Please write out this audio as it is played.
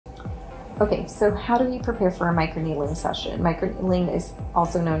Okay, so how do we prepare for a microneedling session? Microneedling is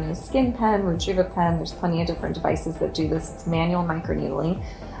also known as skin pen, rejuvepen. There's plenty of different devices that do this. It's manual microneedling.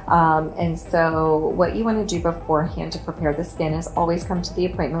 And so what you want to do beforehand to prepare the skin is always come to the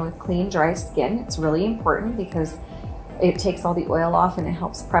appointment with clean, dry skin. It's really important because it takes all the oil off and it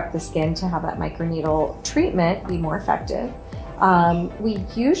helps prep the skin to have that microneedle treatment be more effective. We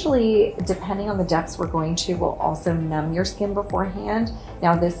usually, depending on the depths we're going to, will also numb your skin beforehand.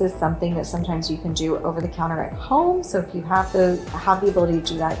 Now, this is something that sometimes you can do over the counter at home. So if you have the ability to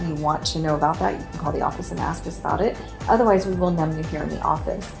do that and you want to know about that, you can call the office and ask us about it. Otherwise, we will numb you here in the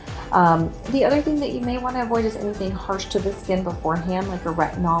office. The other thing that you may want to avoid is anything harsh to the skin beforehand, like a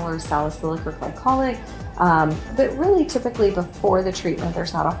retinol or salicylic or glycolic. But really, typically before the treatment,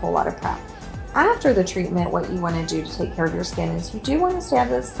 there's not a whole lot of prep. After the treatment, what you want to do to take care of your skin is you do want to stay out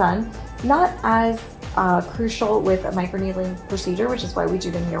of the sun. Not as crucial with a microneedling procedure, which is why we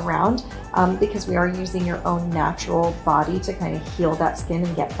do them year round, because we are using your own natural body to kind of heal that skin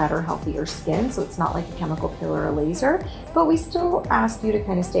and get better, healthier skin. So it's not like a chemical peel or a laser, but we still ask you to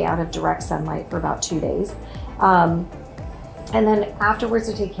kind of stay out of direct sunlight for about 2 days. And then afterwards,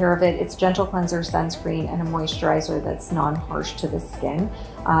 to take care of it, it's gentle cleanser, sunscreen, and a moisturizer that's non-harsh to the skin.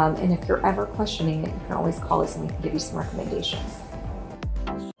 And if you're ever questioning it, you can always call us and we can give you some recommendations.